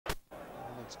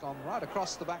It's gone right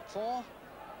across the back four,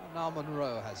 and now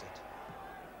Munro has it.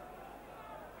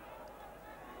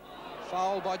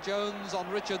 Foul by Jones on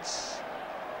Richards.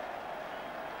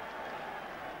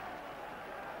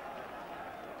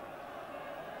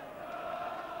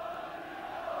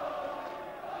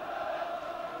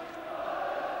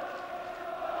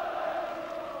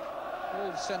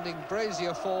 Wolves sending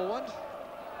Brazier forward.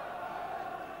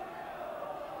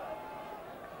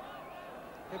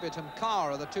 Hibbitt and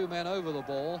Carr are the two men over the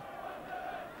ball.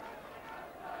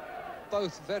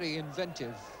 Both very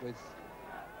inventive with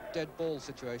dead ball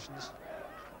situations.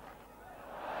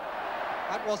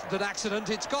 That wasn't an accident.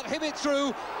 It's got Hibbitt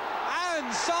through,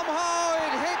 and somehow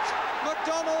it hit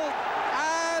McDonald,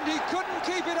 and he couldn't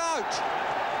keep it out.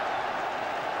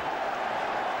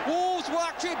 Wolves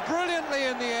worked it brilliantly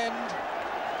in the end.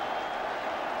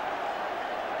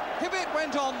 Hibbitt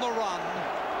went on the run.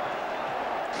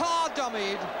 Carr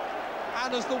dummied,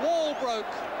 and as the wall broke,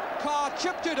 Carr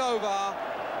chipped it over,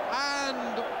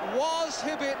 and was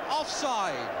Hibbitt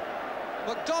offside?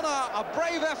 McDonough, a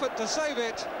brave effort to save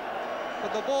it,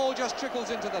 but the ball just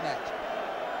trickles into the net.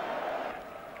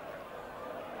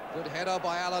 Good header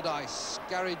by Allardyce.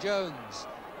 Gary Jones,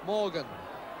 Morgan,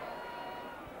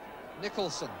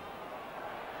 Nicholson.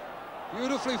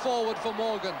 Beautifully forward for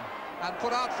Morgan, and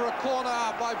put out for a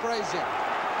corner by Brazier.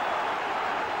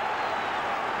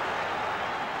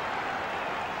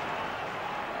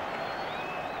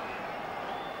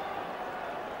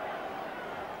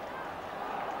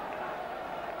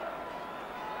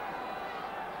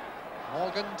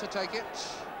 Morgan to take it.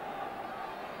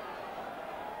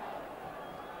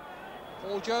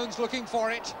 Paul Jones looking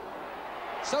for it.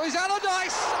 So is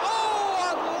Allardyce. Oh,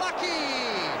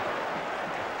 unlucky!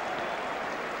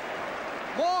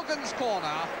 Morgan's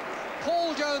corner.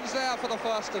 Paul Jones there for the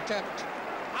first attempt.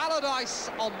 Allardyce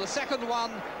on the second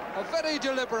one. A very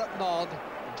deliberate nod.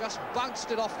 Just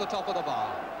bounced it off the top of the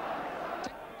bar.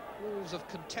 Wolves have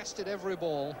contested every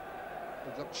ball.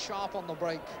 They've looked sharp on the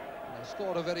break. They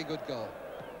scored a very good goal.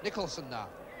 Nicholson now.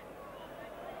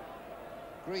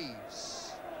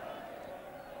 Greaves.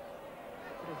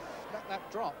 Could have let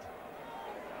that drop.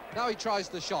 Now he tries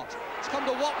the shot. It's come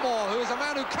to Watmore, who is a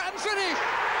man who can finish.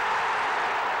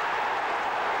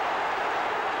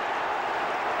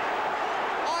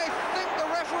 I think the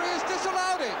referee has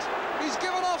disallowed it. He's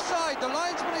given offside. The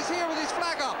linesman is here with his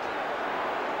flag up.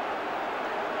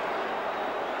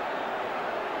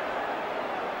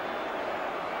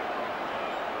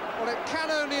 Well, it can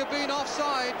only have been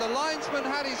offside. The linesman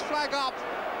had his flag up,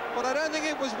 but I don't think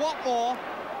it was Watmore.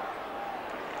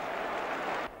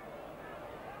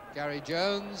 Gary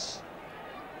Jones.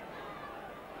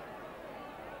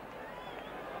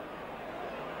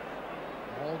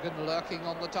 Morgan lurking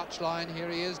on the touchline. Here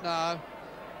he is now.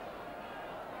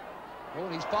 Oh,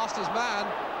 he's past his man,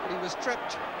 but he was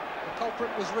tripped. The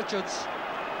culprit was Richards.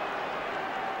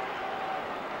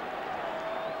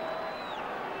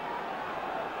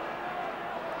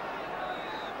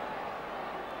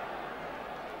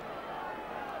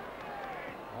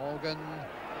 Morgan.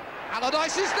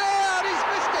 Allardyce is there, and he's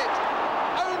missed it!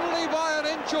 Only by an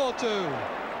inch or two.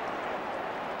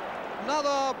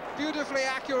 Another beautifully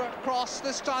accurate cross,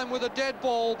 this time with a dead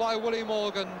ball by Willie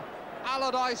Morgan.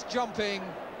 Allardyce jumping,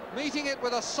 meeting it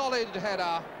with a solid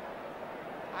header.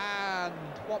 And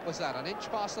what was that, an inch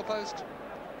past the post?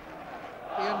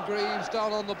 Ian Greaves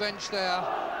down on the bench there,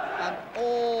 and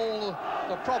all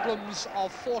the problems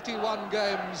of 41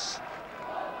 games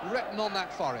written on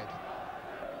that forehead.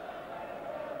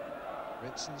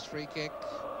 Ritson's free kick,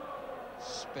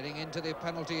 spinning into the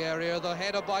penalty area, the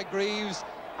header by Greaves,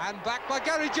 and back by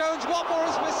Gary Jones. Watmore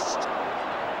has missed.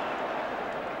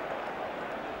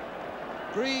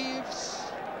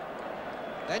 Greaves,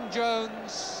 then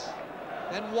Jones,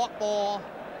 then Watmore,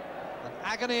 and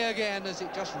agony again as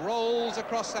it just rolls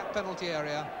across that penalty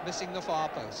area, missing the far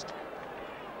post.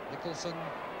 Nicholson,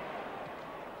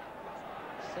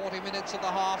 40 minutes of the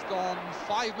half gone,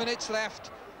 5 minutes left.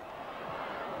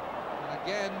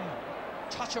 Again,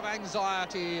 touch of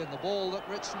anxiety in the ball that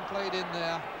Ritson played in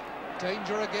there.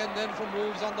 Danger again then from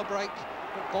Wolves on the break.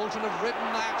 But Bolton have ridden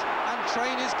that, and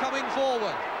Train is coming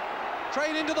forward.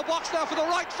 Train into the box now for the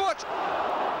right foot.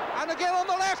 And again on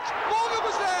the left. Morgan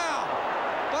was there,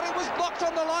 but it was blocked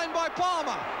on the line by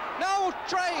Palmer. Now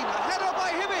Train, a header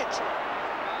by Hibbitt.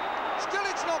 Still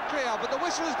it's not clear, but the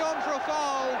whistle has gone for a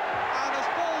foul. And as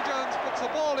Paul Jones puts the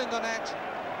ball in the net,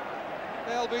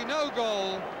 there'll be no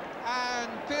goal. And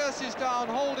Pearce is down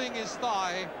holding his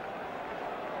thigh,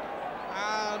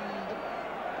 and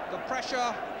the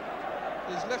pressure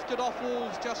is lifted off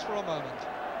Wolves just for a moment.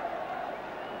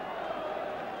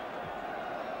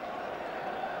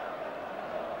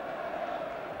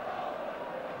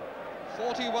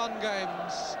 41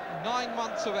 games, 9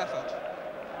 months of effort,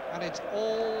 and it's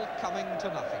all coming to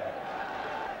nothing.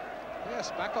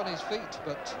 Yes, back on his feet,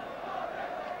 but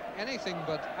anything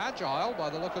but agile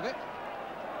by the look of it.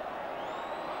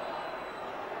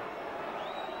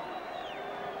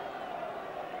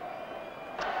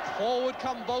 Forward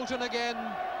come Bolton again.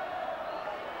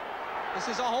 This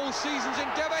is a whole season's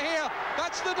endeavour here.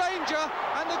 That's the danger,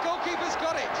 and the goalkeeper's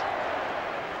got it.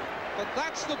 But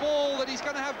that's the ball that he's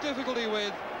going to have difficulty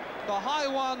with. The high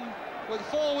one, with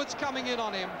forwards coming in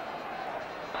on him.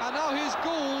 And now here's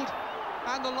Gould,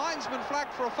 and the linesman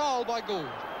flagged for a foul by Gould.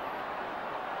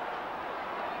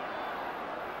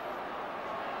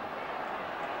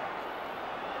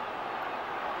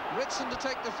 Ritson to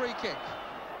take the free kick.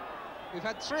 We've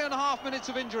had 3.5 minutes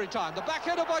of injury time. The back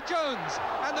header by Jones,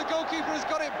 and the goalkeeper has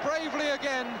got it bravely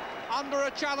again under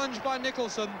a challenge by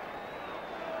Nicholson.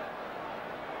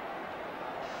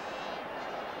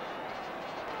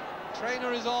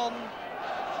 Trainer is on.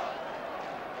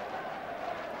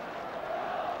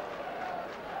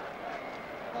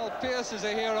 Well, Pearce is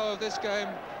a hero of this game.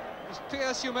 It's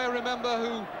Pearce, you may remember,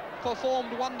 who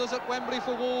performed wonders at Wembley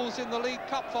for Wolves in the League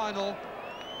Cup final.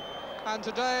 And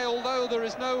today, although there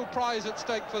is no prize at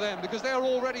stake for them, because they're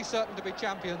already certain to be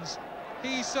champions,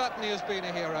 he certainly has been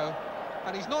a hero.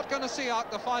 And he's not going to see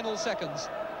out the final seconds.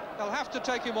 They'll have to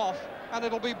take him off, and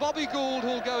it'll be Bobby Gould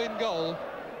who'll go in goal.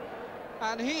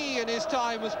 And he, in his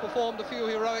time, has performed a few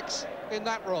heroics in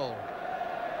that role.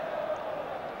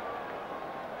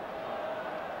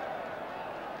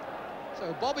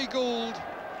 So Bobby Gould,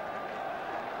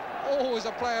 always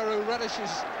a player who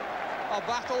relishes a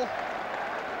battle,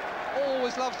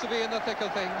 always loves to be in the thick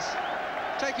of things,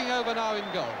 taking over now in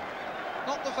goal.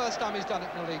 Not the first time he's done it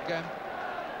in a league game.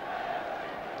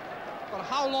 But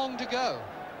how long to go?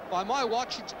 By my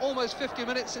watch, it's almost 50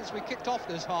 minutes since we kicked off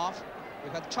this half.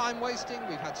 We've had time wasting,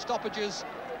 we've had stoppages.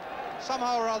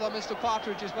 Somehow or other, Mr.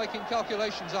 Partridge is making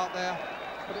calculations out there,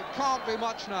 but it can't be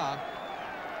much now.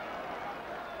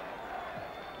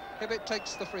 Hibbitt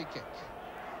takes the free kick.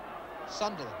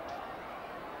 Sunderland.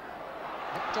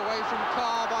 Nipped away from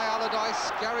Carr by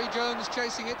Allardyce. Gary Jones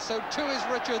chasing it, so too is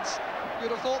Richards.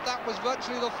 You'd have thought that was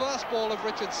virtually the first ball of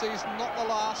Richards' season, not the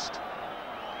last.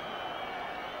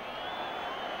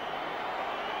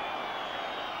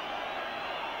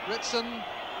 Ritson's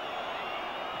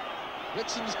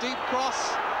deep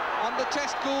cross on the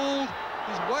test Gould.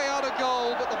 He's way out of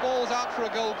goal, but the ball's out for a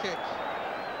goal kick.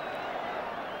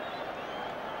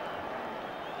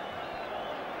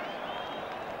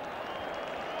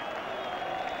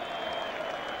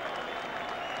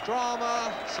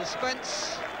 Drama,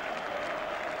 suspense,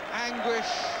 anguish.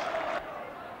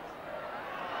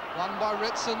 Won by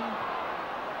Ritson.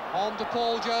 On to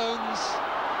Paul Jones.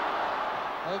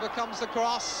 Overcomes the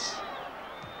cross.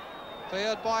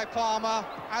 Cleared by Palmer.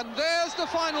 And there's the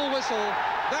final whistle.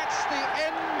 That's the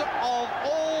end of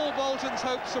all Bolton's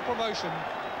hopes of promotion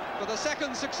for the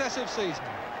second successive season.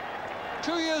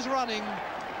 2 years running,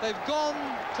 they've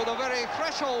gone to the very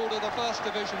threshold of the First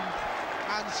Division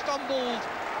and stumbled